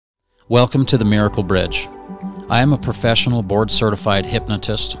Welcome to the Miracle Bridge. I am a professional board-certified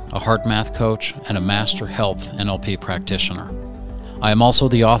hypnotist, a HeartMath coach, and a master health NLP practitioner. I am also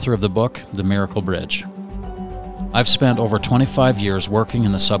the author of the book, The Miracle Bridge. I've spent over 25 years working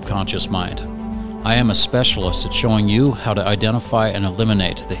in the subconscious mind. I am a specialist at showing you how to identify and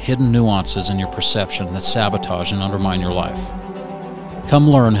eliminate the hidden nuances in your perception that sabotage and undermine your life. Come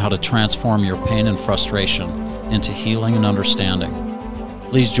learn how to transform your pain and frustration into healing and understanding.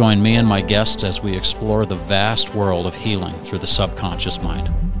 Please join me and my guests as we explore the vast world of healing through the subconscious mind.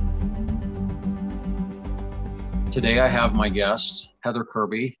 Today I have my guest, Heather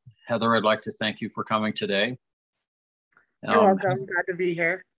Kirby. Heather, I'd like to thank you for coming today. You're welcome. Glad to be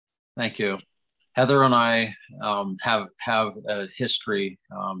here. Thank you. Heather and I have a history.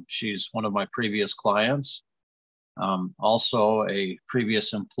 She's one of my previous clients, also a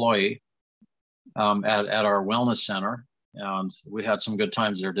previous employee at our wellness center. And we had some good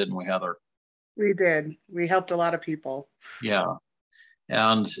times there, didn't we, Heather? We did. We helped a lot of people. Yeah.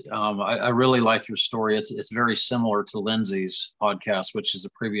 And I really like your story. It's very similar to Lindsay's podcast, which is the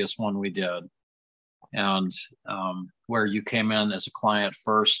previous one we did. And where you came in as a client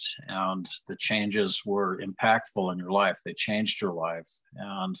first, and the changes were impactful in your life. They changed your life,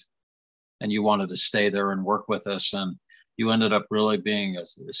 and you wanted to stay there and work with us. And you ended up really being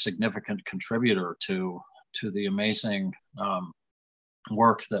a significant contributor to the amazing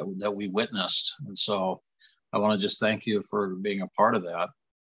work that we witnessed. And so I want to just thank you for being a part of that.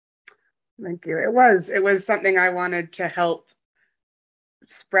 Thank you. It was something I wanted to help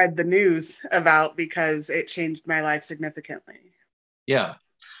spread the news about because it changed my life significantly. Yeah.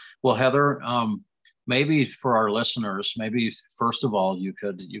 Well, Heather, maybe for our listeners, maybe first of all, you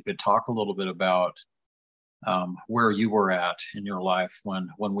could talk a little bit about where you were at in your life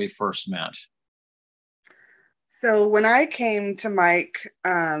when we first met. So when I came to Mike,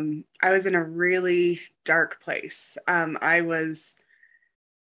 I was in a really dark place. I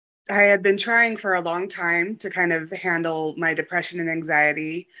had been trying for a long time to kind of handle my depression and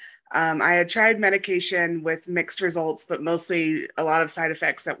anxiety. I had tried medication with mixed results, but mostly a lot of side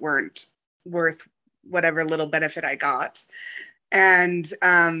effects that weren't worth whatever little benefit I got. And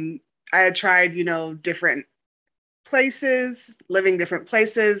I had tried, different places,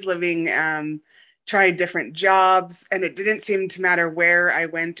 tried different jobs, and it didn't seem to matter where I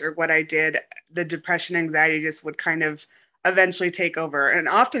went or what I did. The depression, anxiety just would kind of eventually take over. And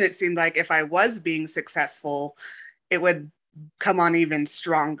often it seemed like if I was being successful, it would come on even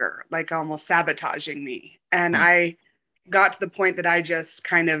stronger, like almost sabotaging me. And I got to the point that I just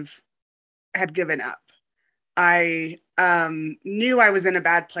kind of had given up. I knew I was in a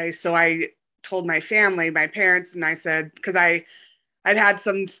bad place. So I told my family, my parents, and I said, because I'd had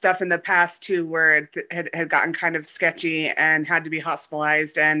some stuff in the past too, where it had gotten kind of sketchy and had to be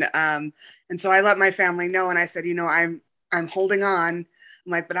hospitalized. And so I let my family know, and I said, I'm holding on.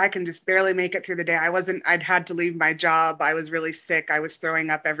 I'm like, but I can just barely make it through the day. I'd had to leave my job. I was really sick. I was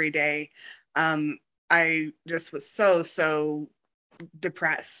throwing up every day. I just was so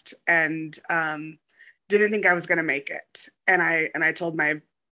depressed and didn't think I was going to make it. And I told my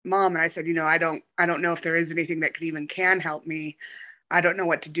mom, and I said, I don't know if there is anything that can help me. I don't know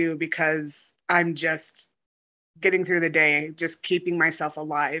what to do because I'm just getting through the day, just keeping myself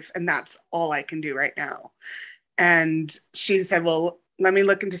alive. And that's all I can do right now. And she said, well, let me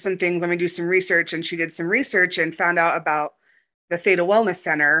look into some things. Let me do some research. And she did some research and found out about the Theta Wellness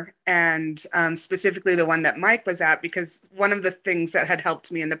Center, and specifically the one that Mike was at, because one of the things that had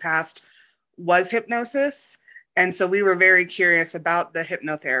helped me in the past was hypnosis. And so we were very curious about the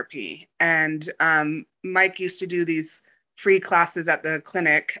hypnotherapy. And Mike used to do these free classes at the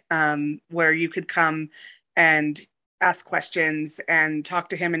clinic where you could come and ask questions and talk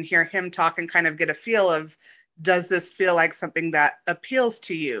to him and hear him talk and kind of get a feel of, does this feel like something that appeals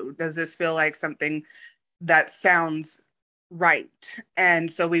to you? Does this feel like something that sounds right?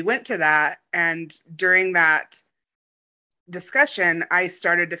 And so we went to that. And during that discussion, I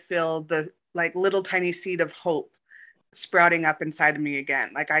started to feel the little tiny seed of hope sprouting up inside of me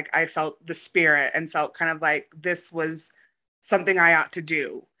again. Like I felt the spirit and felt kind of like this was something I ought to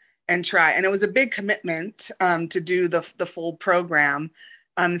do and try. And it was a big commitment to do the full program.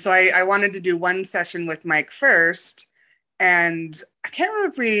 So I wanted to do one session with Mike first. And I can't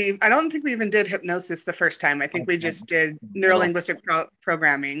remember I don't think we even did hypnosis the first time. I think we just did neurolinguistic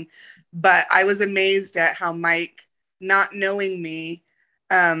programming. But I was amazed at how Mike, not knowing me,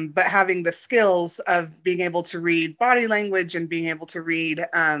 but having the skills of being able to read body language and being able to read,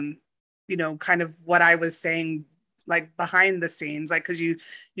 kind of what I was saying, like behind the scenes, like, because you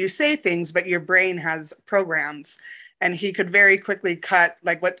say things, but your brain has programs. And he could very quickly cut,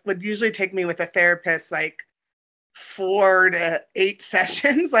 like what would usually take me with a therapist, like 4 to 8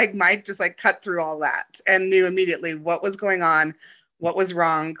 sessions, like Mike just like cut through all that and knew immediately what was going on, what was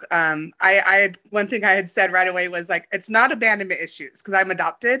wrong. I had one thing I had said right away was like, it's not abandonment issues because I'm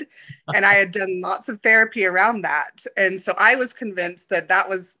adopted, and I had done lots of therapy around that. And so I was convinced that that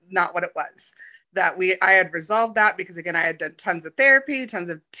was not what it was, that I had resolved that because again, I had done tons of therapy,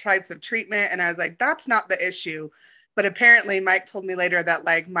 tons of types of treatment. And I was like, that's not the issue. But apparently Mike told me later that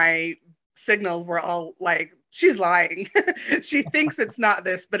like my signals were all like, she's lying. She thinks it's not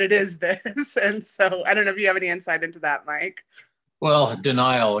this, but it is this. And so I don't know if you have any insight into that, Mike. Well,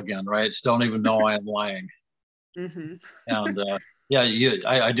 denial again, right? Don't even know I am lying. Mm-hmm. And yeah,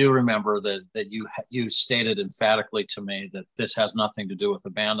 I do remember that you stated emphatically to me that this has nothing to do with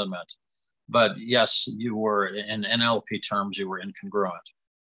abandonment. But yes, you were, in NLP terms, you were incongruent.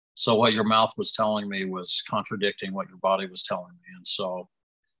 So what your mouth was telling me was contradicting what your body was telling me. And so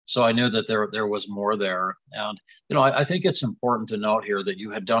I knew that there was more there. And, I think it's important to note here that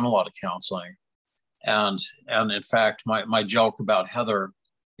you had done a lot of counseling. And in fact, my joke about Heather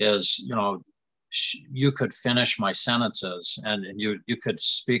is, you could finish my sentences and you could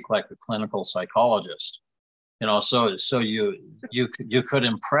speak like a clinical psychologist, so you could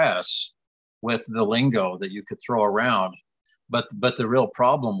impress with the lingo that you could throw around. But the real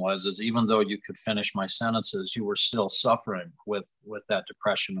problem is even though you could finish my sentences, you were still suffering with that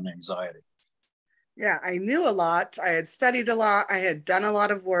depression and anxiety. Yeah, I knew a lot. I had studied a lot. I had done a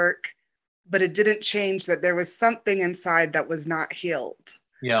lot of work, but it didn't change that there was something inside that was not healed.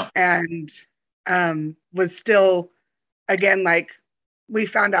 Yeah. And was still, again, like we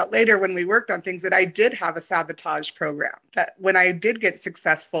found out later when we worked on things that I did have a sabotage program, that when I did get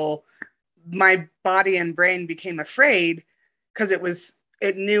successful, my body and brain became afraid because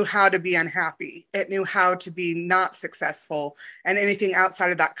it knew how to be unhappy. It knew how to be not successful, and anything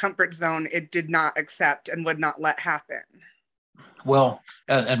outside of that comfort zone, it did not accept and would not let happen. Well,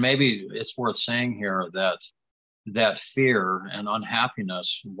 and maybe it's worth saying here that fear and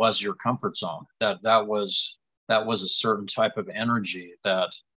unhappiness was your comfort zone. That was a certain type of energy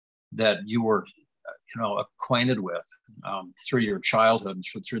that you were, acquainted with through your childhood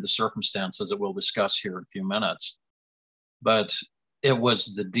and through the circumstances that we'll discuss here in a few minutes. But it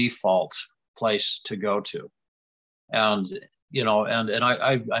was the default place to go to. And,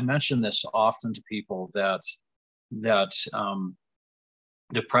 I mention this often to people that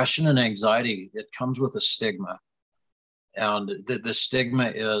depression and anxiety, it comes with a stigma. And the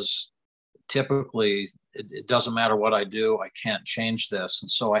stigma is typically, it doesn't matter what I do, I can't change this. And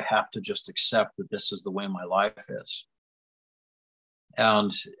so I have to just accept that this is the way my life is.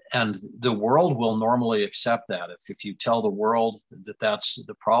 And the world will normally accept that. If you tell the world that that's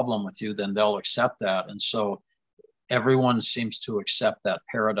the problem with you, then they'll accept that. And so everyone seems to accept that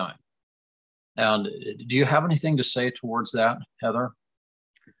paradigm. And do you have anything to say towards that, Heather?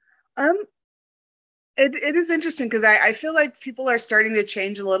 It is interesting because I feel like people are starting to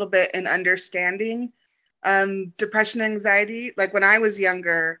change a little bit in understanding depression and anxiety. Like when I was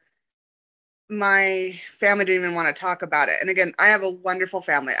younger, my family didn't even want to talk about it. And again, I have a wonderful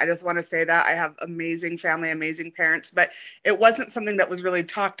family. I just want to say that I have amazing family, amazing parents, but it wasn't something that was really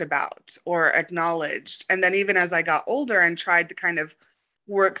talked about or acknowledged. And then even as I got older and tried to kind of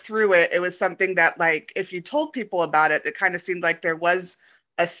work through it, it was something that like, if you told people about it, it kind of seemed like there was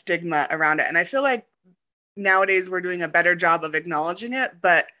a stigma around it. And I feel like nowadays we're doing a better job of acknowledging it,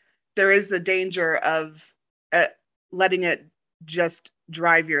 but there is the danger of letting it just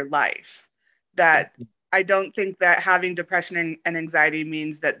drive your life. That I don't think that having depression and anxiety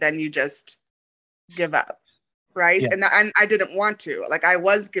means that then you just give up, right? Yeah. And I didn't want to. Like I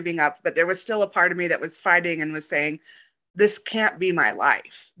was giving up, but there was still a part of me that was fighting and was saying, this can't be my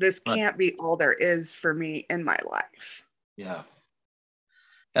life. This can't be all there is for me in my life. Yeah.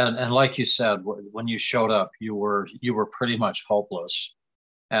 And like you said, when you showed up, you were pretty much hopeless.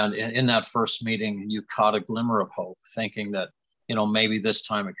 And in that first meeting, you caught a glimmer of hope, thinking that, maybe this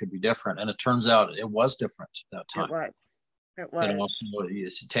time it could be different. And it turns out it was different that time. It was. So you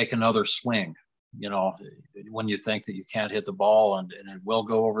take another swing, when you think that you can't hit the ball and it will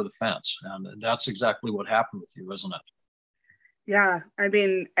go over the fence. And that's exactly what happened with you, isn't it? Yeah. I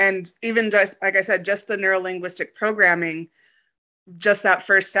mean, and even just, like I said, just the neurolinguistic programming, just that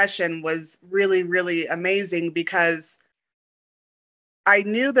first session was really, really amazing because I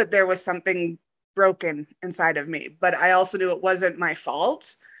knew that there was something broken inside of me, but I also knew it wasn't my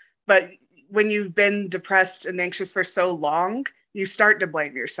fault. But when you've been depressed and anxious for so long, you start to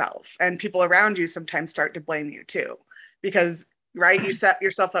blame yourself, and people around you sometimes start to blame you too, because, right, you set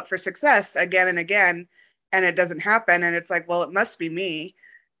yourself up for success again and again. and it doesn't happen. And it's like, well, it must be me.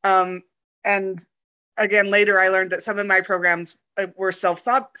 And again, later I learned that some of my programs were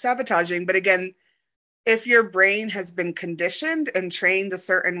self-sabotaging. But again, if your brain has been conditioned and trained a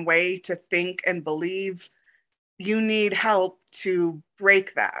certain way to think and believe, you need help to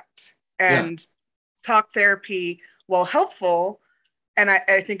break that. Yeah. And talk therapy, while helpful, and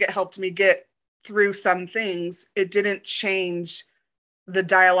I think it helped me get through some things, it didn't change the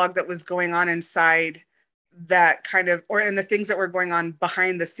dialogue that was going on inside, that kind of, or in the things that were going on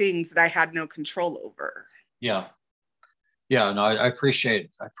behind the scenes that I had no control over. Yeah. Yeah. No, I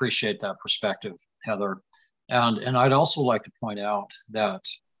appreciate that perspective, Heather. And I'd also like to point out that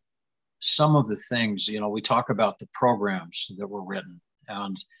some of the things, we talk about the programs that were written,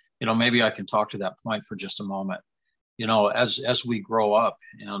 and, maybe I can talk to that point for just a moment. As we grow up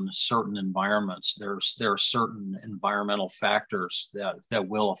in certain environments, there are certain environmental factors that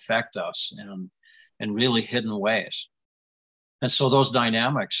will affect us in really hidden ways. And so those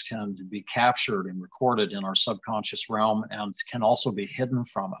dynamics can be captured and recorded in our subconscious realm and can also be hidden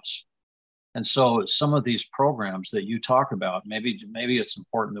from us. And so some of these programs that you talk about, maybe it's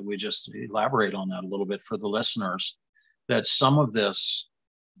important that we just elaborate on that a little bit for the listeners, that some of this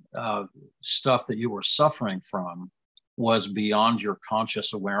stuff that you were suffering from was beyond your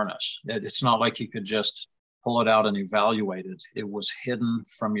conscious awareness. It's not like you could just pull it out and evaluate it. It was hidden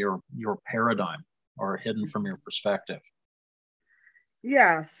from your paradigm, or hidden from your perspective.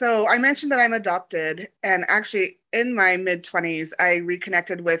 Yeah. So I mentioned that I'm adopted, and actually in my mid-20s, I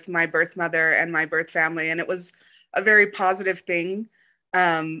reconnected with my birth mother and my birth family, and it was a very positive thing.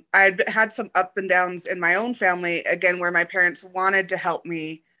 I'd had some up and downs in my own family, again, where my parents wanted to help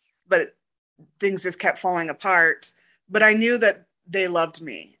me, but things just kept falling apart. But I knew that they loved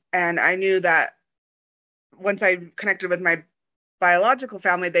me. And I knew that once I connected with my biological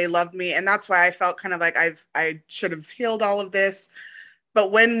family, they loved me. And that's why I felt kind of like I should have healed all of this.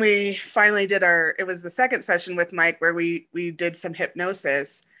 But when we finally did it was the second session with Mike where we did some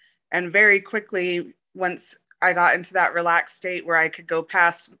hypnosis. And very quickly, once I got into that relaxed state where I could go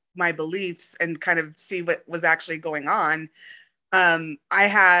past my beliefs and kind of see what was actually going on, I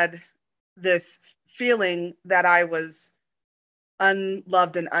had this feeling that I was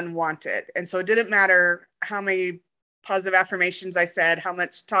unloved and unwanted. And so it didn't matter how many positive affirmations I said, how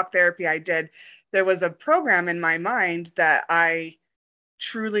much talk therapy I did. There was a program in my mind that I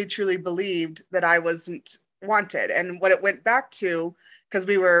truly, truly believed that I wasn't wanted. And what it went back to, because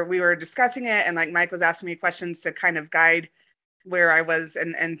we were discussing it, and like Mike was asking me questions to kind of guide where I was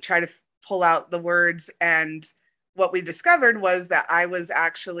and try to pull out the words. And what we discovered was that I was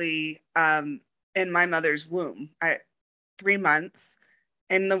actually in my mother's womb. 3 months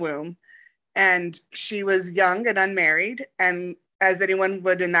in the womb, and she was young and unmarried. And as anyone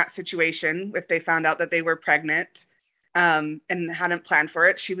would in that situation, if they found out that they were pregnant and hadn't planned for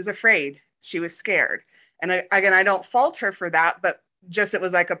it, she was afraid. She was scared. And again, I don't fault her for that, but just it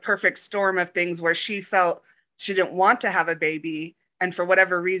was like a perfect storm of things where she felt she didn't want to have a baby. And for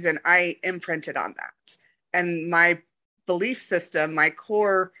whatever reason, I imprinted on that. And my belief system, my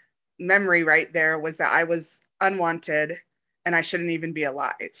core memory right there was that I was unwanted and I shouldn't even be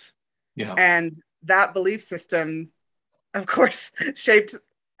alive. Yeah. And that belief system, of course, shaped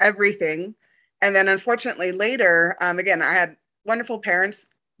everything. And then unfortunately later, again, I had wonderful parents.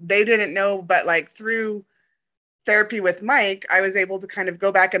 They didn't know, but like through therapy with Mike, I was able to kind of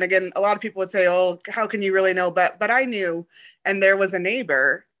go back. And again, a lot of people would say, oh, how can you really know? But I knew. And there was a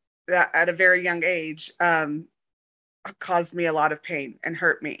neighbor that at a very young age caused me a lot of pain and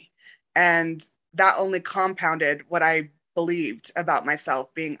hurt me. And that only compounded what I believed about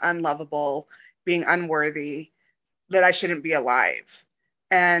myself, being unlovable, being unworthy, that I shouldn't be alive.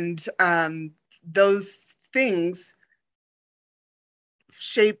 And those things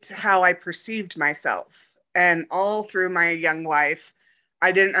shaped how I perceived myself. And all through my young life,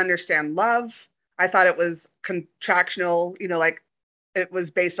 I didn't understand love. I thought it was contractional, like it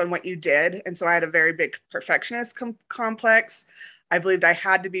was based on what you did. And so I had a very big perfectionist complex. I believed I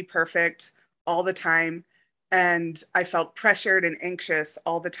had to be perfect all the time. And I felt pressured and anxious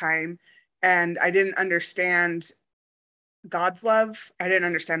all the time. And I didn't understand God's love. I didn't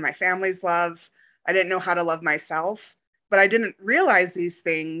understand my family's love. I didn't know how to love myself. But I didn't realize these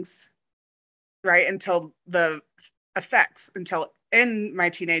things, right, until the effects, until in my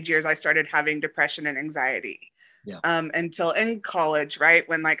teenage years, I started having depression and anxiety. Yeah. Until in college, right,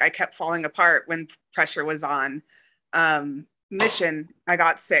 when like I kept falling apart when pressure was on. Mission, I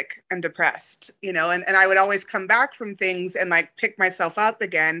got sick and depressed, and I would always come back from things and like pick myself up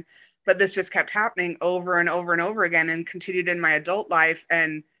again. But this just kept happening over and over and over again and continued in my adult life.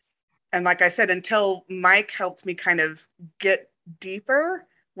 And And like I said, until Mike helped me kind of get deeper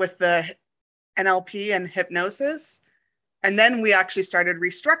with the NLP and hypnosis, and then we actually started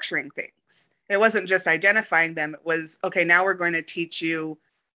restructuring things. It wasn't just identifying them. It was, okay, now we're going to teach you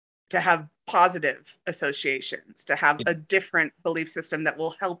to have positive associations, to have a different belief system that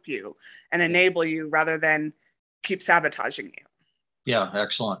will help you and enable you rather than keep sabotaging you. Yeah,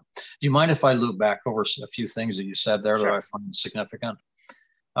 excellent. Do you mind if I loop back over a few things that you said there? Sure. That I find significant?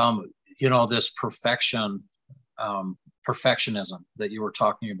 This perfectionism that you were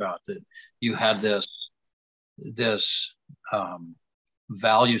talking about, that you had this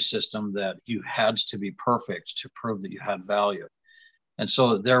value system that you had to be perfect to prove that you had value. And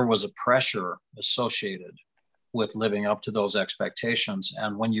so there was a pressure associated with living up to those expectations.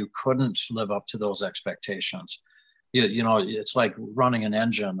 And when you couldn't live up to those expectations, it's like running an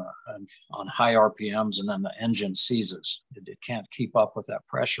engine on high RPMs, and then the engine seizes. It can't keep up with that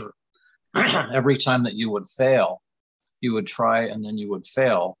pressure. Every time that you would fail, you would try and then you would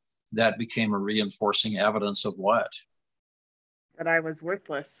fail. That became a reinforcing evidence of what? That I was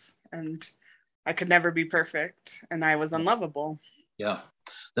worthless and I could never be perfect and I was unlovable. Yeah,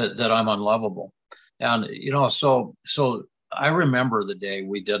 that I'm unlovable. And, so I remember the day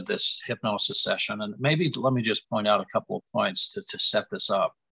we did this hypnosis session, and maybe let me just point out a couple of points to set this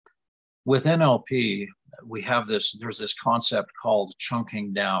up. With NLP, there's this concept called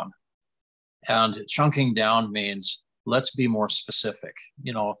chunking down. And chunking down means let's be more specific.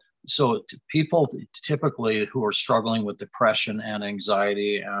 So people typically who are struggling with depression and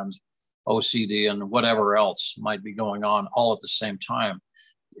anxiety and OCD and whatever else might be going on all at the same time,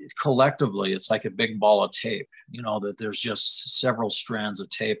 collectively, it's like a big ball of tape, that there's just several strands of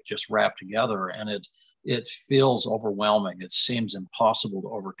tape just wrapped together, and it feels overwhelming. It seems impossible to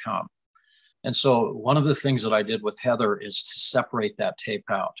overcome. And so one of the things that I did with Heather is to separate that tape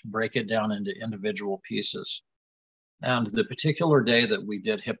out, break it down into individual pieces. And the particular day that we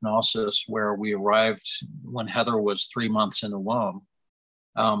did hypnosis, where we arrived when Heather was 3 months in the womb,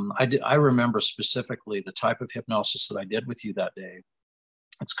 I remember specifically the type of hypnosis that I did with you that day.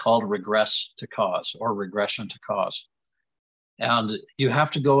 It's called regress to cause, or regression to cause. And you have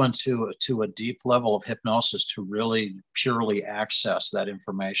to go into a deep level of hypnosis to really purely access that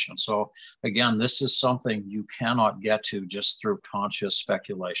information. So again, this is something you cannot get to just through conscious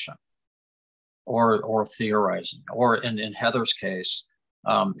speculation or theorizing. Or in Heather's case,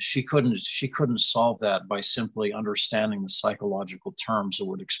 she couldn't solve that by simply understanding the psychological terms that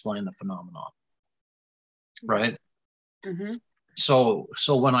would explain the phenomenon, right? Mm-hmm. So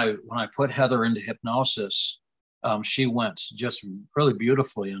when I put Heather into hypnosis, she went just really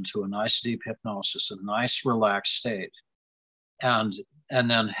beautifully into a nice deep hypnosis, a nice relaxed state. And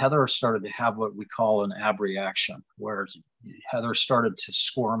then Heather started to have what we call an abreaction, where Heather started to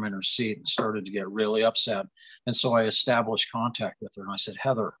squirm in her seat and started to get really upset. And so I established contact with her and I said,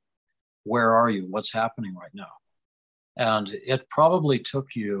 Heather, where are you? What's happening right now? And it probably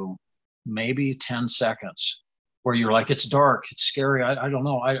took you maybe 10 seconds where you're like, it's dark, it's scary, I don't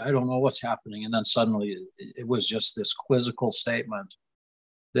know, I don't know what's happening. And then suddenly it was just this quizzical statement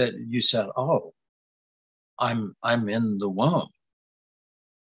that you said, oh, I'm in the womb.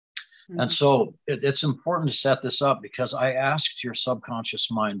 Mm-hmm. And so it's important to set this up, because I asked your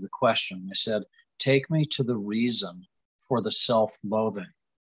subconscious mind the question. I said, take me to the reason for the self-loathing.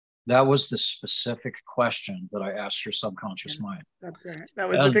 That was the specific question that I asked your subconscious mind. That's right. That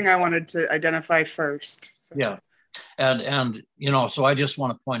was the thing I wanted to identify first. So. Yeah. And so I just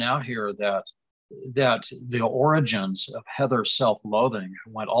want to point out here that the origins of Heather's self-loathing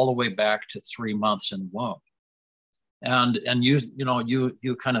went all the way back to 3 months in the womb. And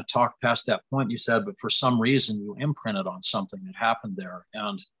you kind of talked past that point. You said, but for some reason you imprinted on something that happened there.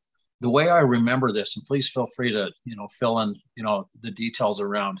 And the way I remember this, and please feel free to fill in the details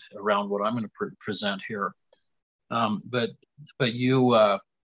around what I'm going to present here. But you.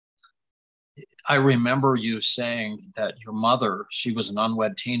 I remember you saying that your mother, she was an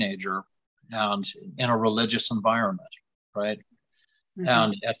unwed teenager and in a religious environment, right? Mm-hmm.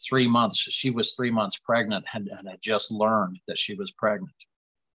 And at 3 months, she was 3 months pregnant and had just learned that she was pregnant.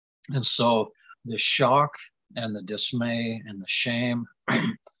 And so the shock and the dismay and the shame,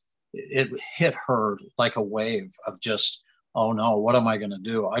 it hit her like a wave of just, oh no, what am I going to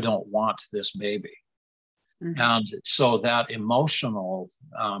do? I don't want this baby. Mm-hmm. And so that emotional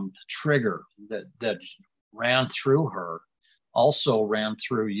trigger that ran through her also ran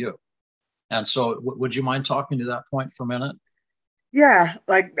through you. And so would you mind talking to that point for a minute? Yeah,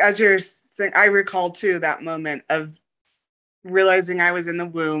 like as you're saying, I recall too that moment of realizing I was in the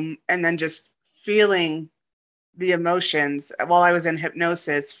womb and then just feeling the emotions while I was in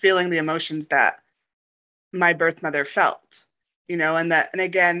hypnosis, feeling the emotions that my birth mother felt, and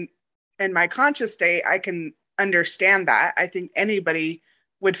again, in my conscious state, I can understand that. I think anybody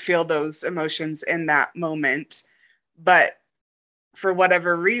would feel those emotions in that moment. But for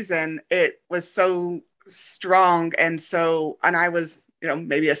whatever reason, it was so strong. And I was,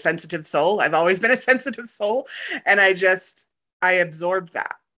 maybe a sensitive soul. I've always been a sensitive soul. And I absorbed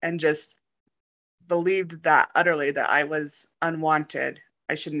that and just believed that utterly, that I was unwanted.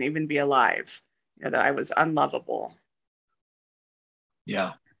 I shouldn't even be alive, that I was unlovable.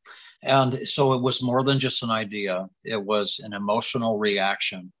 Yeah. And so it was more than just an idea. It was an emotional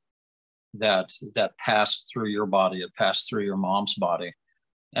reaction that passed through your body. It passed through your mom's body.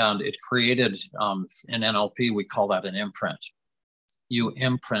 And it created, in NLP, we call that an imprint. You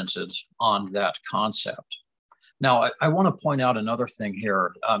imprinted on that concept. Now, I want to point out another thing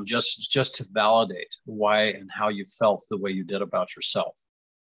here, just to validate why and how you felt the way you did about yourself.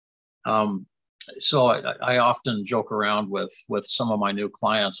 So I often joke around with some of my new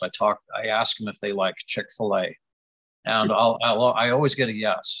clients. I ask them if they like Chick-fil-A, and I always get a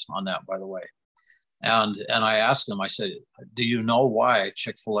yes on that, by the way. And I ask them, I say, do you know why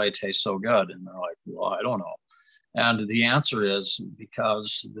Chick-fil-A tastes so good? And they're like, well, I don't know. And the answer is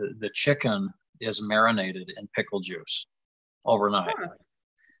because the chicken is marinated in pickle juice overnight.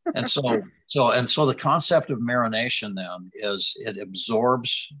 Huh. And so the concept of marination then is it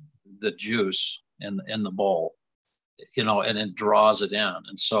absorbs the juice in the bowl, and it draws it in.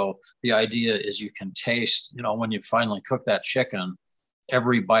 And so the idea is you can taste, when you finally cook that chicken,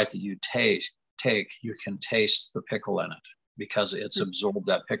 every bite that you take, you can taste the pickle in it because it's absorbed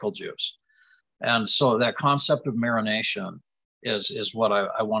that pickle juice. And so that concept of marination is what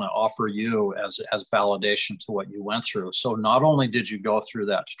I want to offer you as validation to what you went through. So not only did you go through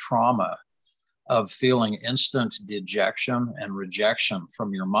that trauma of feeling instant dejection and rejection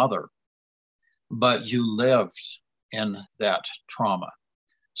from your mother, but you lived in that trauma.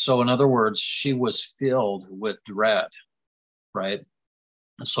 So in other words, she was filled with dread, right?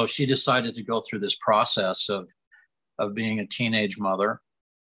 And so she decided to go through this process of being a teenage mother.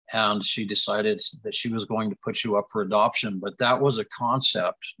 And she decided that she was going to put you up for adoption. But that was a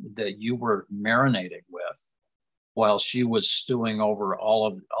concept that you were marinating with while she was stewing over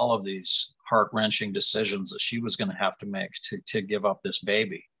all of these heart-wrenching decisions that she was going to have to make to give up this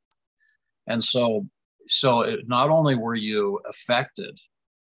baby. And so not only were you affected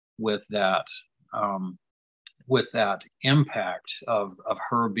with that impact of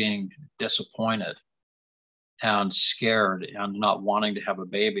her being disappointed and scared and not wanting to have a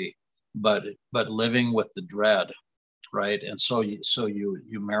baby, but living with the dread, right? And so you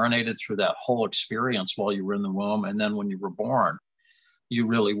marinated through that whole experience while you were in the womb, and then when you were born, you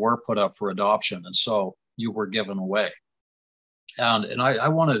really were put up for adoption, and so you were given away. And I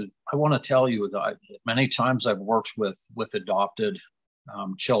want to tell you that many times I've worked with adopted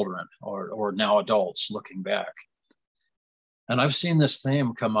children or now adults looking back, and I've seen this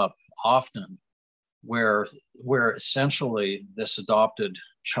theme come up often, where essentially this adopted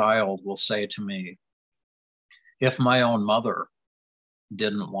child will say to me, if my own mother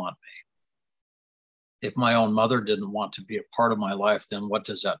didn't want me, if my own mother didn't want to be a part of my life, then what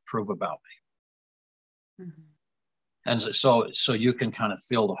does that prove about me? Mm-hmm. And so you can kind of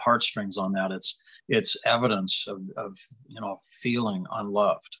feel the heartstrings on that. It's evidence of feeling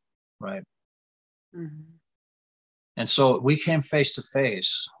unloved, right? Mm-hmm. And so we came face to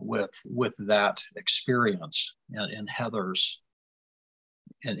face with that experience in Heather's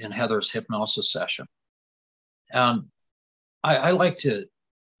hypnosis session. And I like to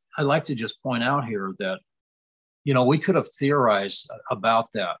just point out here that, we could have theorized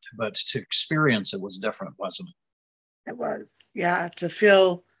about that, but to experience it was different, wasn't it? It was, yeah, to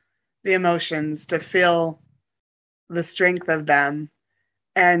feel the emotions, to feel the strength of them.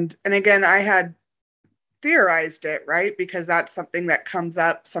 And again, I had theorized it, right? Because that's something that comes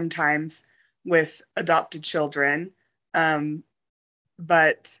up sometimes with adopted children.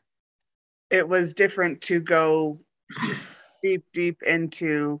 But it was different to go deep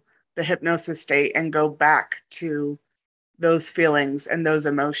into the hypnosis state and go back to those feelings and those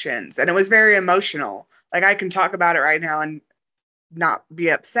emotions. And it was very emotional. Like, I can talk about it right now and not be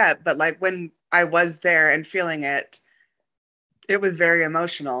upset, but like when I was there and feeling it, it was very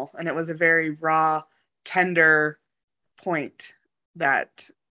emotional, and it was a very raw, tender point that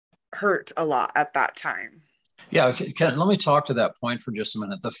hurt a lot at that time. Yeah, let me talk to that point for just a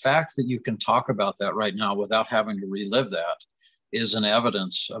minute. The fact that you can talk about that right now without having to relive that is an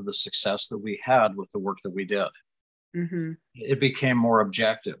evidence of the success that we had with the work that we did. Mm-hmm. It became more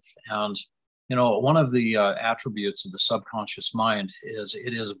objective. And One of the attributes of the subconscious mind is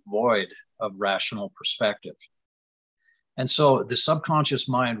it is void of rational perspective. And so the subconscious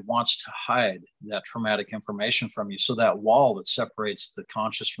mind wants to hide that traumatic information from you. So that wall that separates the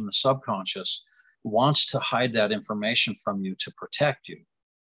conscious from the subconscious wants to hide that information from you to protect you.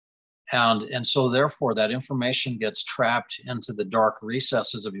 And so therefore that information gets trapped into the dark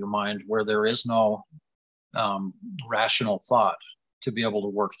recesses of your mind where there is no rational thought to be able to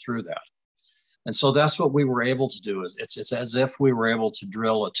work through that. And so that's what we were able to do. It's as if we were able to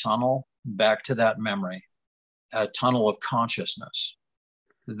drill a tunnel back to that memory, a tunnel of consciousness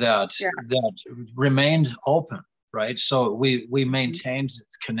that remained open, right? So we maintained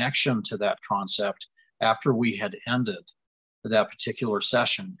connection to that concept after we had ended that particular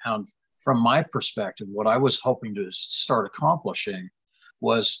session. And from my perspective, what I was hoping to start accomplishing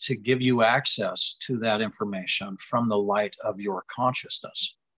was to give you access to that information from the light of your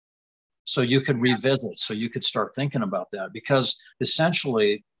consciousness. So you could revisit, so you could start thinking about that, because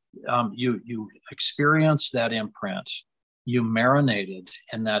essentially you experienced that imprint, you marinated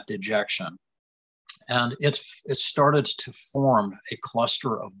in that dejection, and it started to form a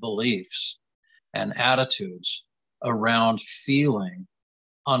cluster of beliefs and attitudes around feeling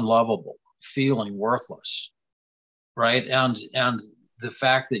unlovable, feeling worthless, right? And the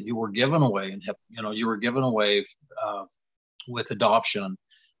fact that you were given away, and you were given away with adoption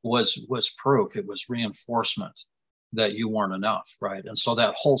was proof. It was reinforcement that you weren't enough, right? And so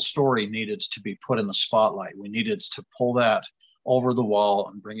that whole story needed to be put in the spotlight. We needed to pull that over the wall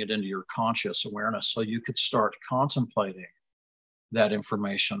and bring it into your conscious awareness so you could start contemplating that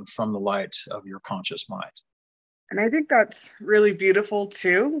information from the light of your conscious mind. And I think that's really beautiful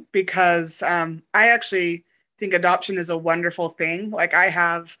too, because I actually think adoption is a wonderful thing. Like, I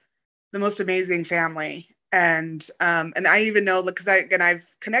have the most amazing family. And I even know, because I've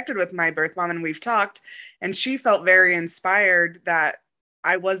connected with my birth mom and we've talked, and she felt very inspired that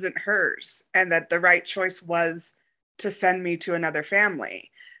I wasn't hers and that the right choice was to send me to another family.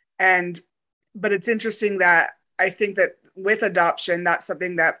 But it's interesting that I think that with adoption, that's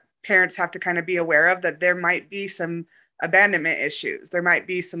something that parents have to kind of be aware of, that there might be some abandonment issues. There might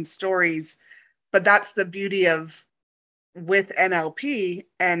be some stories, but that's the beauty of with NLP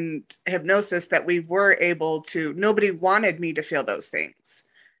and hypnosis, that we were able to, nobody wanted me to feel those things.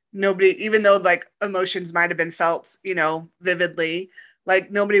 Nobody, even though like emotions might've been felt, vividly, like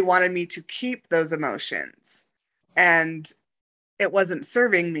nobody wanted me to keep those emotions, and it wasn't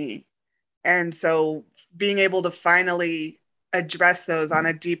serving me. And so being able to finally address those on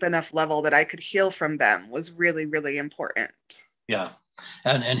a deep enough level that I could heal from them was really, really important. Yeah.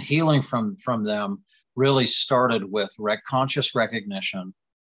 And healing from them really started with conscious recognition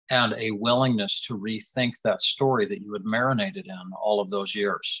and a willingness to rethink that story that you had marinated in all of those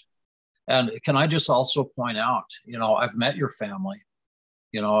years. And can I just also point out, I've met your family,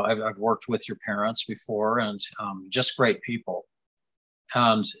 I've worked with your parents before, and just great people.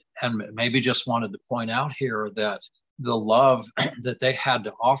 And maybe just wanted to point out here that the love that they had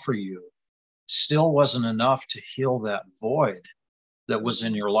to offer you still wasn't enough to heal that void that was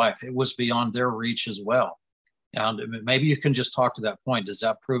in your life. It was beyond their reach as well. And maybe you can just talk to that point. Does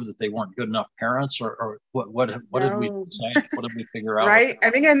that prove that they weren't good enough parents, or what did we say? What did we figure out? Right.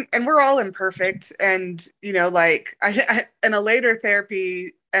 I mean, and we're all imperfect. And, like I in a later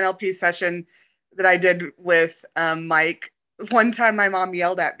therapy NLP session that I did with Mike, one time my mom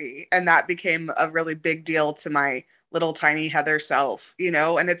yelled at me, and that became a really big deal to my little tiny Heather self,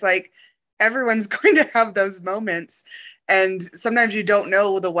 and it's like, everyone's going to have those moments. And sometimes you don't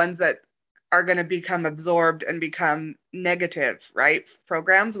know the ones that are going to become absorbed and become negative, right?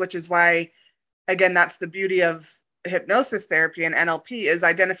 Programs, which is why, again, that's the beauty of hypnosis therapy and NLP, is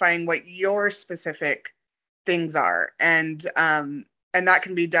identifying what your specific things are. And that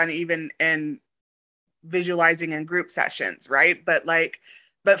can be done even in visualizing in group sessions, right?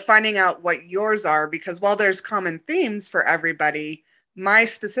 But finding out what yours are, because while there's common themes for everybody, my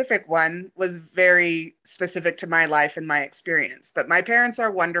specific one was very specific to my life and my experience. But my parents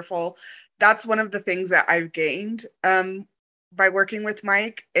are wonderful. That's one of the things that I've gained by working with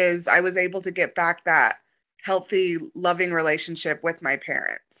Mike, is I was able to get back that healthy, loving relationship with my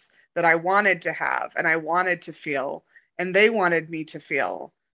parents that I wanted to have and I wanted to feel, and they wanted me to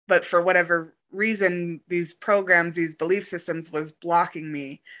feel. But for whatever reason, these programs, these belief systems was blocking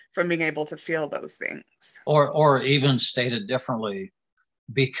me from being able to feel those things. Or even stated differently,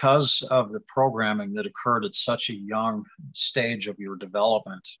 because of the programming that occurred at such a young stage of your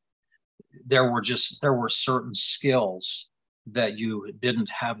development, there were certain skills that you didn't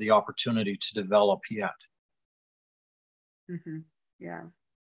have the opportunity to develop yet. Mm-hmm. Yeah.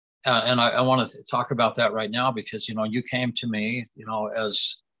 And I want to talk about that right now because, you came to me,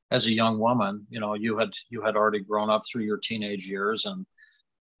 as a young woman, you had already grown up through your teenage years, and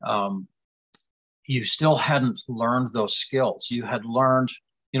you still hadn't learned those skills. You had learned,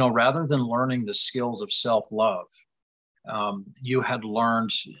 rather than learning the skills of self-love, you had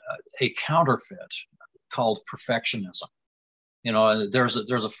learned a counterfeit called perfectionism.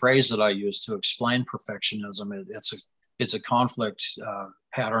 There's a phrase that I use to explain perfectionism. It's a conflict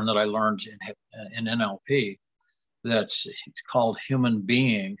pattern that I learned in NLP that's called human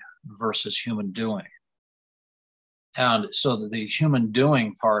being versus human doing. And so the human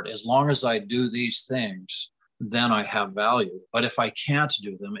doing part, as long as I do these things, then I have value. But if I can't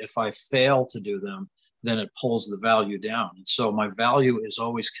do them, if I fail to do them, then it pulls the value down. And so my value is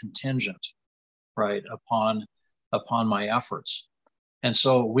always contingent, right, upon my efforts. And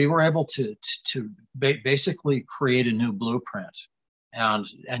so we were able to basically create a new blueprint. And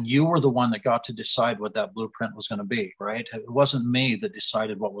you were the one that got to decide what that blueprint was going to be, right? It wasn't me that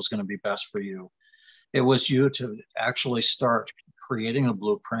decided what was going to be best for you. It was you to actually start creating a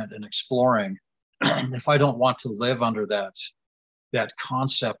blueprint and exploring, if I don't want to live under that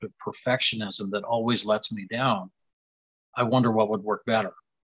concept of perfectionism that always lets me down, I wonder what would work better.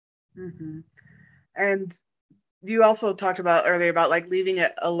 Mm-hmm. And you also talked about earlier about like leaving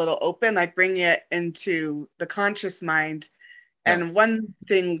it a little open, like bringing it into the conscious mind. Yeah. And one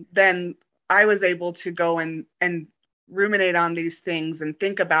thing, then I was able to go and ruminate on these things and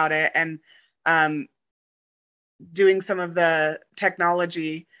think about it, and doing some of the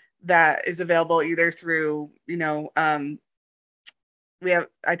technology that is available either through, I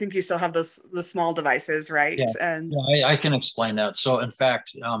think you still have the small devices, right? Yeah. And I can explain that. So in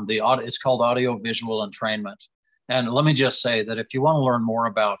fact, it's called audio visual entrainment. And let me just say that if you want to learn more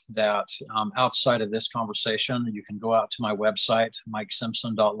about that outside of this conversation, you can go out to my website,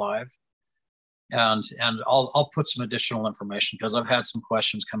 mikesimpson.live. And I'll put some additional information because I've had some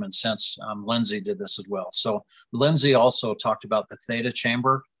questions come in since Lindsay did this as well. So Lindsay also talked about the theta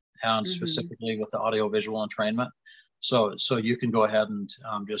chamber and specifically with the audio visual entrainment. So you can go ahead and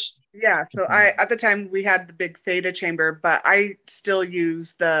just. Yeah. So at the time we had the big theta chamber, but I still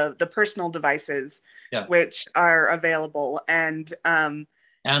use the personal devices, which are available. And when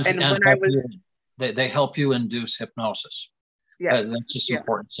I was, they help you induce hypnosis. Yes. That's just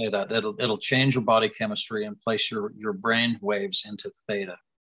important to say that it'll change your body chemistry and place your brain waves into theta.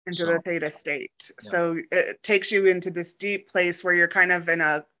 Into the theta state. Yeah. So it takes you into this deep place where you're kind of in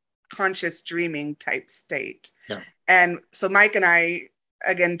a conscious dreaming type state. Yeah. And so Mike and I,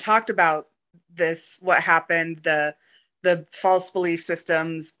 again, talked about this, what happened, the false belief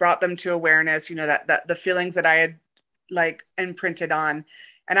systems, brought them to awareness, that the feelings that I had like imprinted on,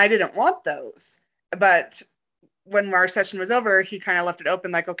 and I didn't want those. But when our session was over, he kind of left it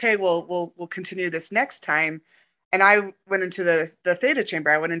open, like, okay, we'll continue this next time. And I went into the theta chamber.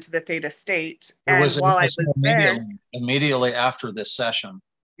 I went into the theta state. And while I was immediately after this session,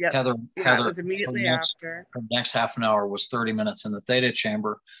 yep. Heather, it was immediately after. Her next half an hour was 30 minutes in the theta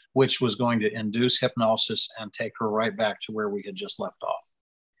chamber, which was going to induce hypnosis and take her right back to where we had just left off.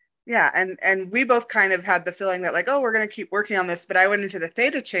 Yeah. And we both kind of had the feeling that like, oh, we're going to keep working on this. But I went into the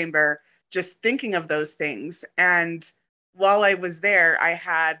theta chamber just thinking of those things. And while I was there, I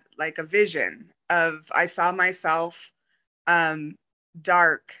had like a vision of, I saw myself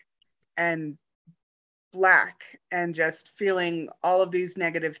dark and black and just feeling all of these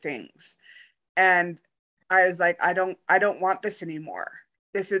negative things. And I was like, I don't want this anymore.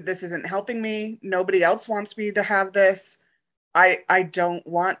 This isn't helping me. Nobody else wants me to have this. I don't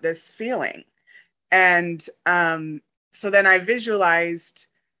want this feeling. And so then I visualized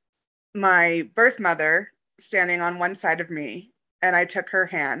my birth mother standing on one side of me, and I took her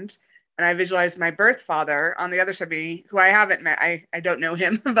hand, and I visualized my birth father on the other side of me, who I haven't met. I don't know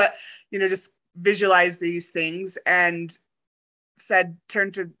him, but just visualize these things, and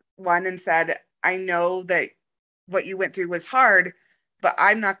turned to one and said, I know that what you went through was hard, but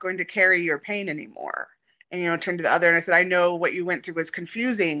I'm not going to carry your pain anymore. And turned to the other, and I said, I know what you went through was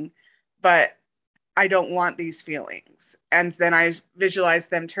confusing, but I don't want these feelings. And then I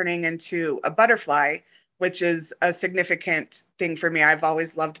visualized them turning into a butterfly, which is a significant thing for me. I've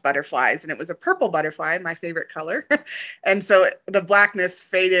always loved butterflies, and it was a purple butterfly, my favorite color. And so the blackness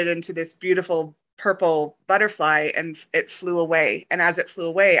faded into this beautiful purple butterfly, and it flew away. And as it flew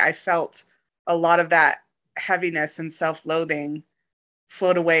away, I felt a lot of that heaviness and self-loathing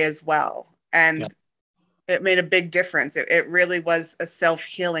float away as well. And it made a big difference. It really was a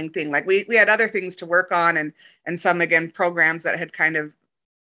self-healing thing. Like we had other things to work on, and some, again, programs that had kind of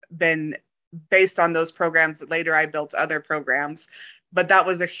been based on those programs that later I built other programs. But that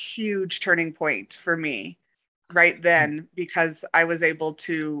was a huge turning point for me right then, because I was able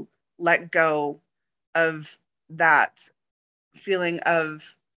to let go of that feeling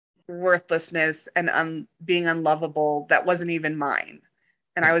of worthlessness and being unlovable that wasn't even mine.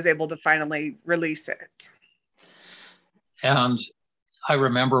 And I was able to finally release it. And I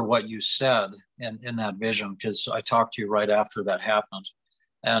remember what you said in that vision, because I talked to you right after that happened.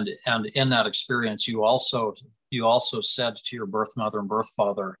 And in that experience, you also said to your birth mother and birth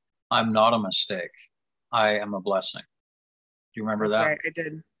father, I'm not a mistake. I am a blessing. Do you remember that? Right.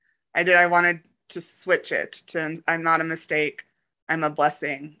 I did. I wanted to switch it to I'm not a mistake. I'm a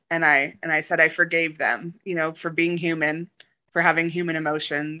blessing. And I said I forgave them, for being human, for having human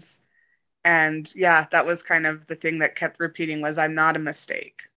emotions. And yeah, that was kind of the thing that kept repeating was I'm not a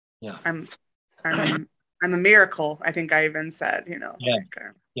mistake. Yeah. I'm a miracle. I think I even said, Yeah.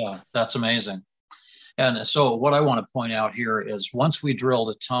 Yeah, that's amazing. And so what I want to point out here is once we drilled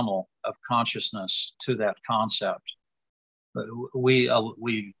a tunnel of consciousness to that concept, we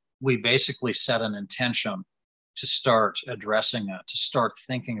basically set an intention to start addressing it, to start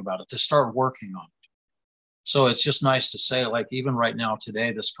thinking about it, to start working on it. So it's just nice to say, like, even right now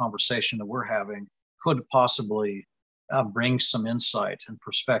today, this conversation that we're having could possibly bring some insight and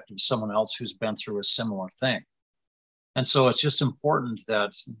perspective to someone else who's been through a similar thing. And so it's just important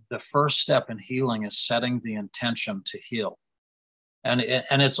that the first step in healing is setting the intention to heal. And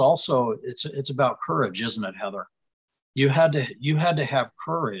it's also, it's about courage, isn't it, Heather? You had to have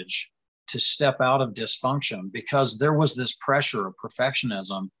courage to step out of dysfunction, because there was this pressure of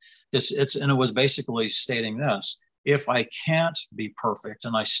perfectionism. And it was basically stating this: if I can't be perfect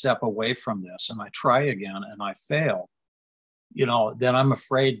and I step away from this and I try again and I fail, then I'm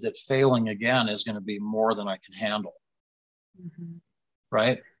afraid that failing again is going to be more than I can handle. Mm-hmm.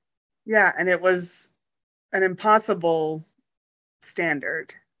 Right? Yeah. And it was an impossible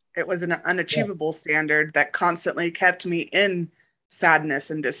standard. It was an unachievable standard that constantly kept me in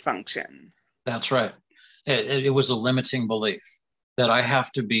sadness and dysfunction. That's right. It was a limiting belief that I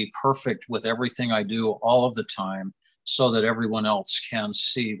have to be perfect with everything I do all of the time so that everyone else can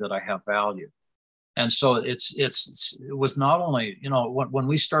see that I have value. And so it was not only, when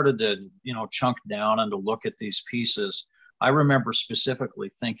we started to, chunk down and to look at these pieces, I remember specifically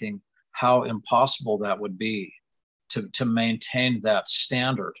thinking how impossible that would be to maintain that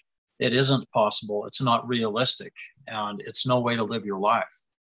standard. It isn't possible. It's not realistic, and it's no way to live your life.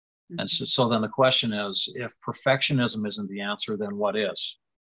 Mm-hmm. And so then the question is, if perfectionism isn't the answer, then what is?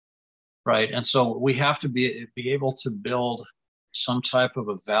 Right. And so we have to be able to build some type of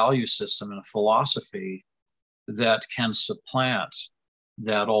a value system and a philosophy that can supplant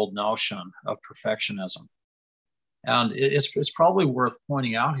that old notion of perfectionism. And it's probably worth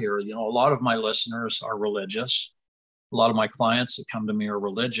pointing out here, a lot of my listeners are religious. A lot of my clients that come to me are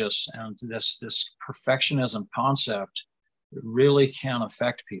religious, and this perfectionism concept really can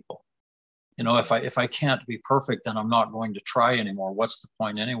affect people. If I can't be perfect, then I'm not going to try anymore. What's the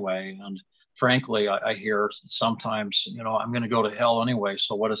point anyway? And frankly, I hear sometimes, I'm going to go to hell anyway,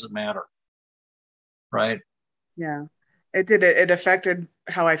 so what does it matter? Right? Yeah, it did. It affected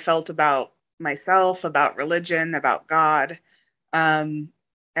how I felt about myself, about religion, about God. And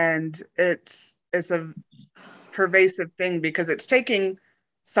it's a pervasive thing, because it's taking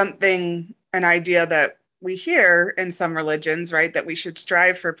an idea that we hear in some religions, right, that we should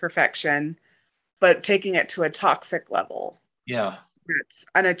strive for perfection, but taking it to a toxic level. Yeah. It's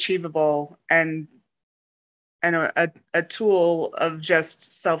unachievable and a tool of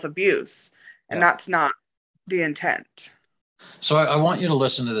just self-abuse. And that's not the intent. So I want you to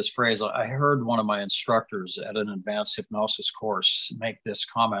listen to this phrase. I heard one of my instructors at an advanced hypnosis course make this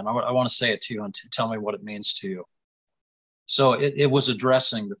comment. I want to say it to you and tell me what it means to you. So it was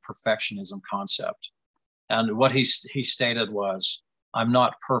addressing the perfectionism concept. And what he stated was, I'm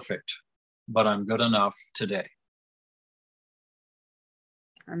not perfect, but I'm good enough today.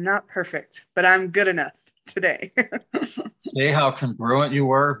 I'm not perfect, but I'm good enough today. See how congruent you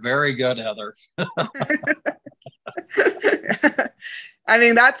were? Very good, Heather. I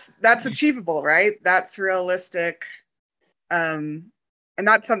mean, that's achievable, right? That's realistic. And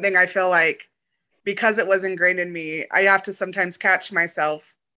that's something I feel like, because it was ingrained in me, I have to sometimes catch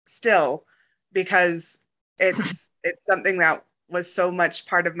myself still, because it's something that was so much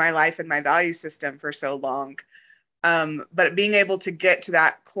part of my life and my value system for so long. But being able to get to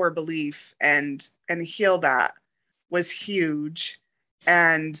that core belief and heal that was huge.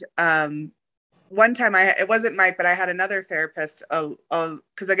 And one time it wasn't Mike, but I had another therapist,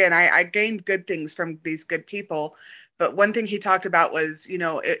 because again, I gained good things from these good people. But one thing he talked about was,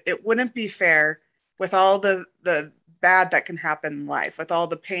 it wouldn't be fair with all the bad that can happen in life, with all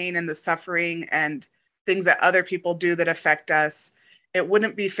the pain and the suffering and things that other people do that affect us. It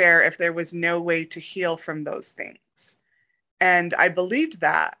wouldn't be fair if there was no way to heal from those things. And I believed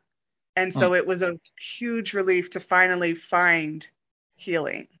that. And so it was a huge relief to finally find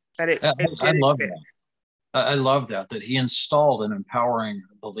healing, that it I did love that. exist. I love that he installed an empowering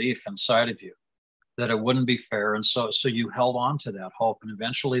belief inside of you that it wouldn't be fair. And so you held on to that hope. And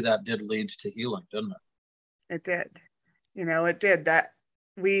eventually that did lead to healing, didn't it? It did. It did. That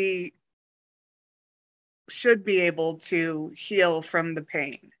we should be able to heal from the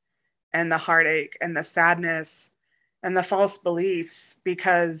pain and the heartache and the sadness and the false beliefs,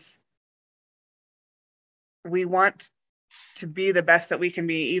 because we want to be the best that we can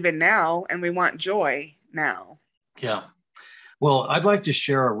be even now, and we want joy now. Yeah. Well, I'd like to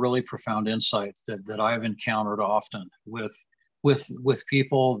share a really profound insight that I've encountered often with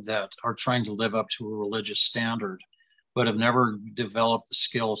people that are trying to live up to a religious standard, but have never developed the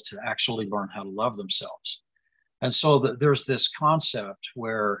skills to actually learn how to love themselves. And so there's this concept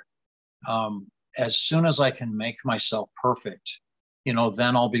where as soon as I can make myself perfect,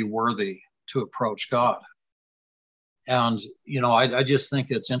 then I'll be worthy to approach God. And, I just think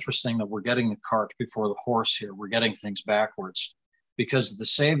it's interesting that we're getting the cart before the horse here. We're getting things backwards, because the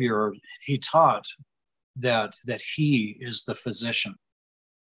Savior, he taught that he is the physician.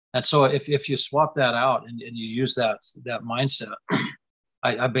 And so if you swap that out and you use that mindset,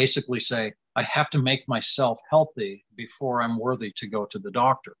 I basically say, I have to make myself healthy before I'm worthy to go to the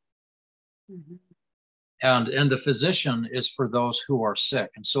doctor. Mm-hmm. And the physician is for those who are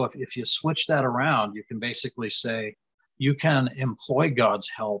sick. And so if you switch that around, you can basically say, you can employ God's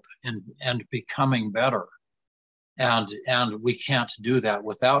help and becoming better. And we can't do that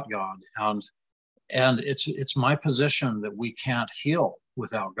without God. And it's my position that we can't heal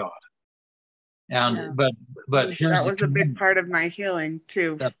without God. And yeah. but here's that was a big part of my healing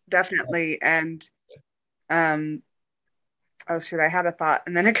too, definitely. And oh shoot, I had a thought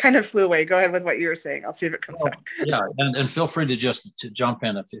and then it kind of flew away. Go ahead with what you were saying. I'll see if it comes back. Yeah, and feel free to jump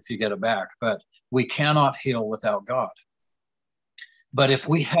in if you get it back. But we cannot heal without God. But if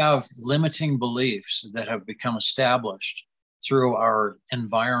we have limiting beliefs that have become established through our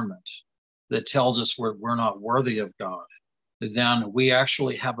environment that tells us we're not worthy of God, then we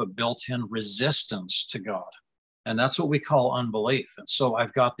actually have a built-in resistance to God. And that's what we call unbelief. And so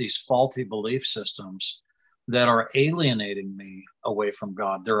I've got these faulty belief systems that are alienating me away from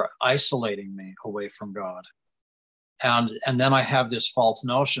God. They're isolating me away from God. And then I have this false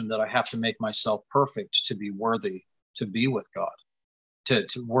notion that I have to make myself perfect to be worthy to be with God, to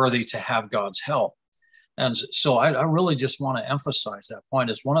worthy to have God's help. And so I really just want to emphasize that point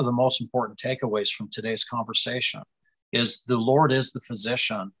as one of the most important takeaways from today's conversation is the Lord is the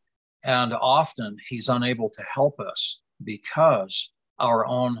physician. And often he's unable to help us because our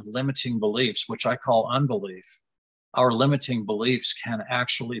own limiting beliefs, which I call unbelief, our limiting beliefs can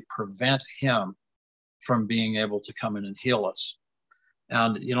actually prevent him from being able to come in and heal us.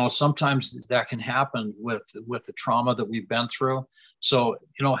 And, sometimes that can happen with the trauma that we've been through. So,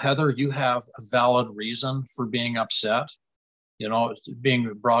 Heather, you have a valid reason for being upset,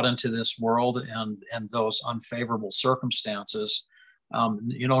 being brought into this world and those unfavorable circumstances.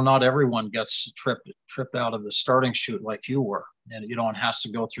 Not everyone gets tripped out of the starting chute like you were, and has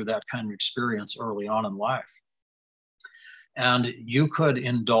to go through that kind of experience early on in life. And you could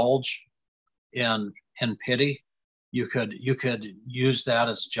indulge in pity. You could use that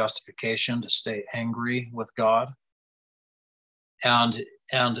as justification to stay angry with God. And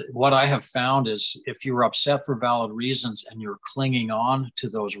what I have found is if you're upset for valid reasons and you're clinging on to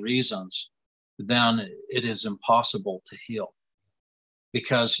those reasons, then it is impossible to heal,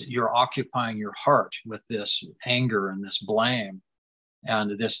 because you're occupying your heart with this anger and this blame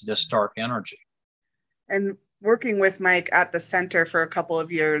and this dark energy. And working with Mike at the center for a couple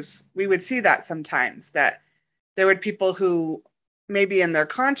of years, we would see that sometimes, that there were people who maybe in their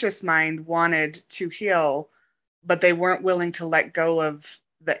conscious mind wanted to heal, but they weren't willing to let go of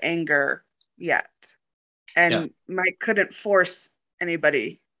the anger yet. And Mike couldn't force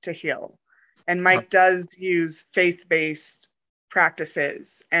anybody to heal. And Mike does use faith-based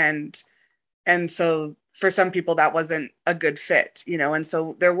practices. And so for some people that wasn't a good fit, and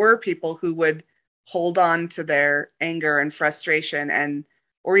so there were people who would hold on to their anger and frustration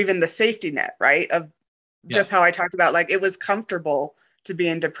or even the safety net, right? Of just how I talked about, like, it was comfortable to be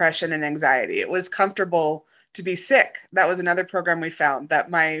in depression and anxiety. It was comfortable to be sick. That was another program we found, that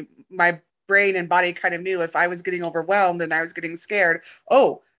my brain and body kind of knew if I was getting overwhelmed and I was getting scared,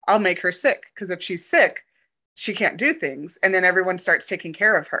 oh, I'll make her sick. Because if she's sick, she can't do things. And then everyone starts taking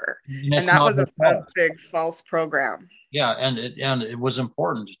care of her. And And it's that not was her a fault. big false program. Yeah, and it was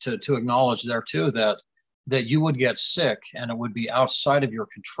important to acknowledge there too that you would get sick and it would be outside of your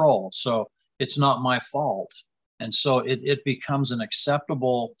control. So it's not my fault. And so it becomes an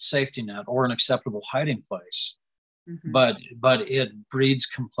acceptable safety net or an acceptable hiding place. Mm-hmm. But it breeds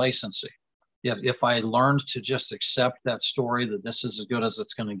complacency. If I learned to just accept that story that this is as good as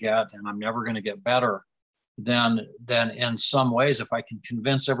it's going to get and I'm never going to get better, then in some ways, if I can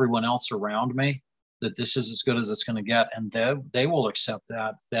convince everyone else around me that this is as good as it's going to get, and they will accept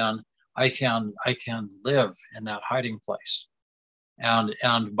that, then I can live in that hiding place.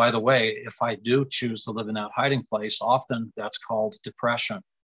 And by the way, if I do choose to live in that hiding place, often that's called depression.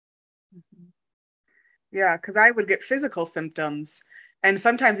 Mm-hmm. Yeah, because I would get physical symptoms. And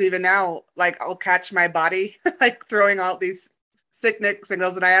sometimes even now, like I'll catch my body like throwing out these sickness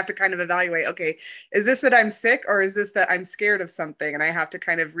signals, and I have to kind of evaluate, okay, is this that I'm sick or is this that I'm scared of something? And I have to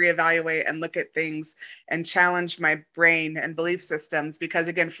kind of reevaluate and look at things and challenge my brain and belief systems, because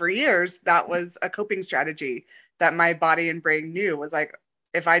again, for years, that was a coping strategy that my body and brain knew was like,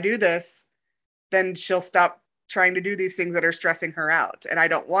 if I do this, then she'll stop trying to do these things that are stressing her out. And I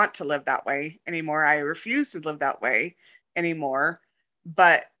don't want to live that way anymore. I refuse to live that way anymore.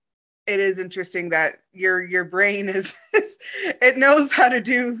 But it is interesting that your brain is it knows how to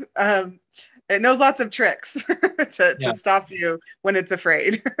do it knows lots of tricks to stop you when it's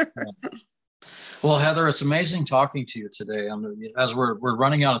afraid. Yeah. Well, Heather, it's amazing talking to you today. As we're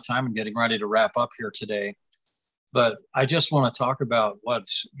running out of time and getting ready to wrap up here today, but I just want to talk about what,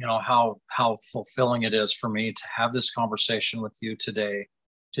 how fulfilling it is for me to have this conversation with you today,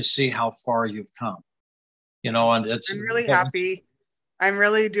 to see how far you've come. And I'm really happy. I'm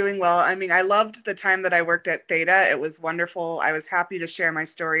really doing well. I mean, I loved the time that I worked at Theta. It was wonderful. I was happy to share my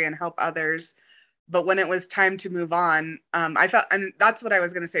story and help others. But when it was time to move on, I felt, and that's what I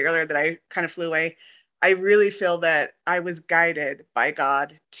was going to say earlier, that I kind of flew away. I really feel that I was guided by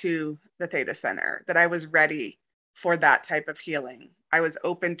God to the Theta Center, that I was ready for that type of healing. I was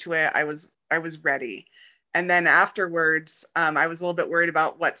open to it. I was ready. And then afterwards, I was a little bit worried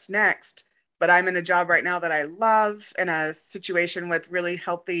about what's next. But I'm in a job right now that I love, in a situation with really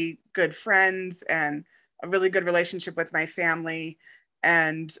healthy, good friends and a really good relationship with my family.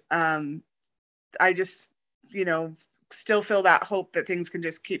 And I just, still feel that hope that things can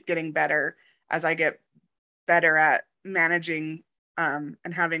just keep getting better as I get better at managing and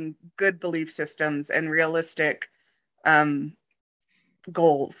having good belief systems and realistic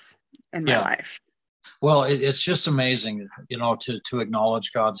goals in my life. Well, it's just amazing, to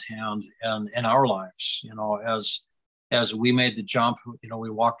acknowledge God's hand in our lives, as we made the jump, we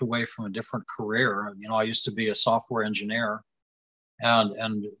walked away from a different career. I used to be a software engineer,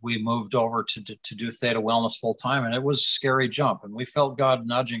 and we moved over to do Theta Wellness full time. And it was a scary jump, and we felt God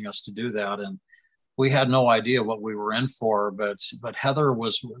nudging us to do that. And we had no idea what we were in for, but Heather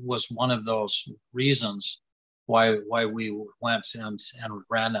was one of those reasons why we went and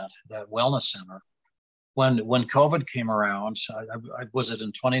ran that wellness center. When COVID came around, was it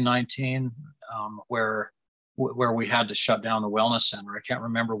in 2019 where we had to shut down the wellness center? I can't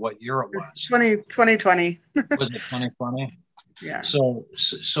remember what year it was. 2020. Was it 2020? Yeah. So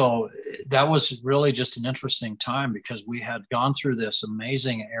that was really just an interesting time, because we had gone through this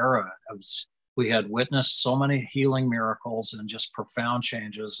amazing era we had witnessed so many healing miracles and just profound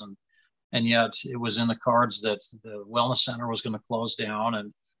changes, and yet it was in the cards that the wellness center was going to close down,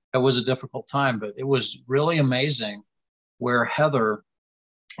 and it was a difficult time. But it was really amazing where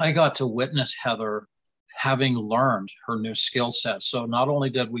I got to witness Heather having learned her new skill set. So not only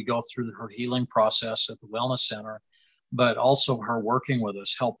did we go through her healing process at the wellness center, but also her working with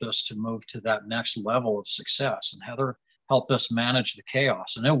us helped us to move to that next level of success. And Heather helped us manage the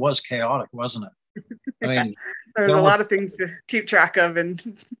chaos. And it was chaotic, wasn't it? I mean, there's a lot of things to keep track of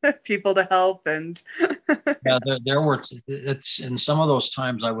and people to help. And yeah, it's in some of those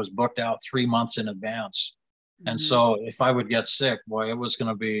times I was booked out 3 months in advance. And so if I would get sick, boy, it was going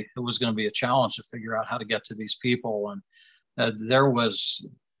to be a challenge to figure out how to get to these people. And there was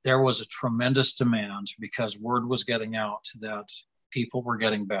a tremendous demand, because word was getting out that people were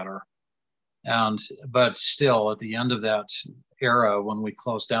getting better. But still, at the end of that era, when we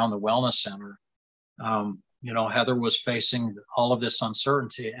closed down the wellness center, Heather was facing all of this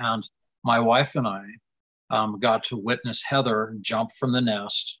uncertainty, and my wife and I got to witness Heather jump from the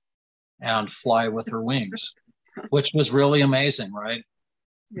nest and fly with her wings, which was really amazing, right?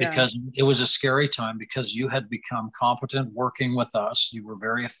 Yeah. Because it was a scary time, because you had become competent working with us. You were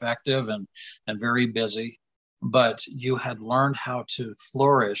very effective and very busy. but you had learned how to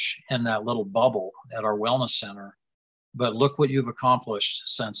flourish in that little bubble at our wellness center. But look what you've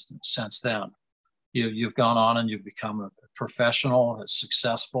accomplished since then. You've gone on and you've become a professional,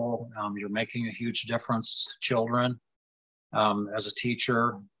 successful. You're making a huge difference to children as a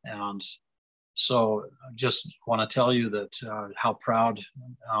teacher. And so I just want to tell you that how proud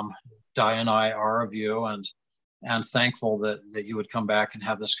Di and I are of you, and thankful that you would come back and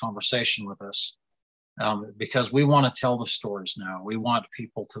have this conversation with us. Because we want to tell the stories now. We want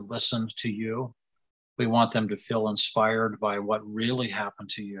people to listen to you. We want them to feel inspired by what really happened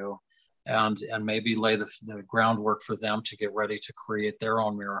to you, and maybe lay the groundwork for them to get ready to create their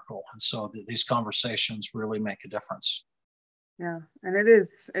own miracle. And so these conversations really make a difference. Yeah, and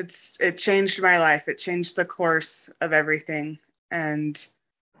it changed my life. It changed the course of everything, and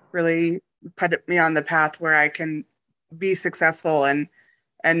really put me on the path where I can be successful and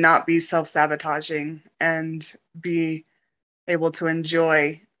not be self-sabotaging, and be able to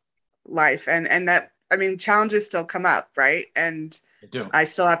enjoy life. And that, I mean, challenges still come up, right? And I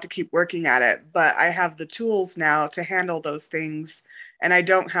still have to keep working at it, but I have the tools now to handle those things. And I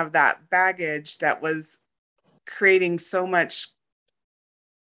don't have that baggage that was creating so much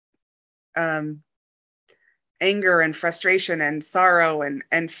anger and frustration and sorrow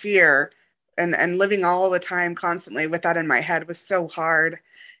and fear, and living all the time constantly with that in my head was so hard.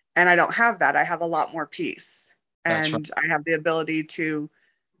 And I don't have that. I have a lot more peace. That's And right. I have the ability to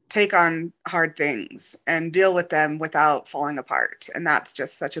take on hard things and deal with them without falling apart. And that's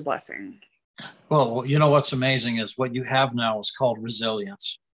just such a blessing. Well, you know what's amazing is what you have now is called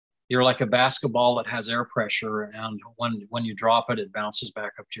resilience. You're like a basketball that has air pressure, and when you drop it, it bounces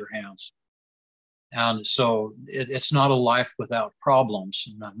back up to your hands. And so it's not a life without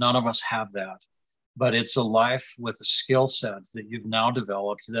problems. None of us have that. But it's a life with a skill set that you've now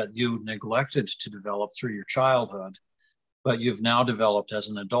developed, that you neglected to develop through your childhood, but you've now developed as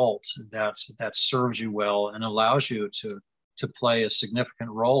an adult, that serves you well and allows you to play a significant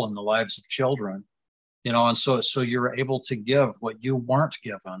role in the lives of children. And so you're able to give what you weren't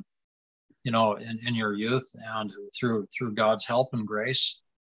given, in your youth, and through God's help and grace,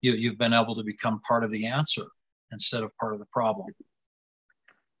 you've been able to become part of the answer instead of part of the problem.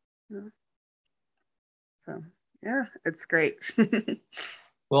 So, yeah, it's great.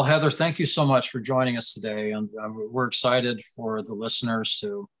 Well, Heather, thank you so much for joining us today. And we're excited for the listeners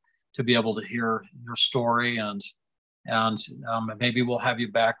to be able to hear your story, and maybe we'll have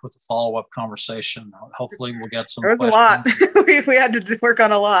you back with a follow-up conversation. Hopefully we'll get some questions. A lot. we had to work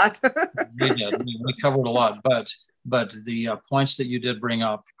on a lot. We did. We covered a lot, but the points that you did bring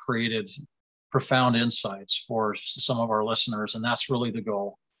up created profound insights for some of our listeners, and that's really the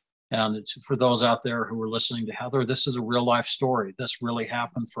goal. And it's for those out there who are listening to Heather, this is a real life story. This really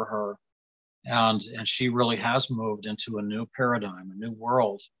happened for her. And she really has moved into a new paradigm, a new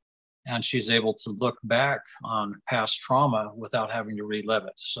world. And she's able to look back on past trauma without having to relive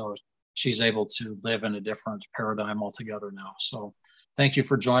it. So she's able to live in a different paradigm altogether now. So thank you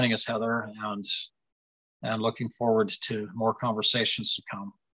for joining us, Heather, and looking forward to more conversations to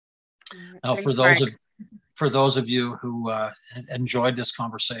come. Now, for those of you who enjoyed this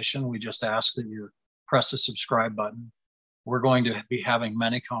conversation, we just ask that you press the subscribe button. We're going to be having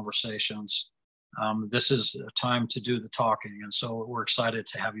many conversations. This is a time to do the talking, and so we're excited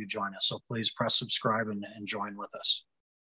to have you join us. So please press subscribe and join with us.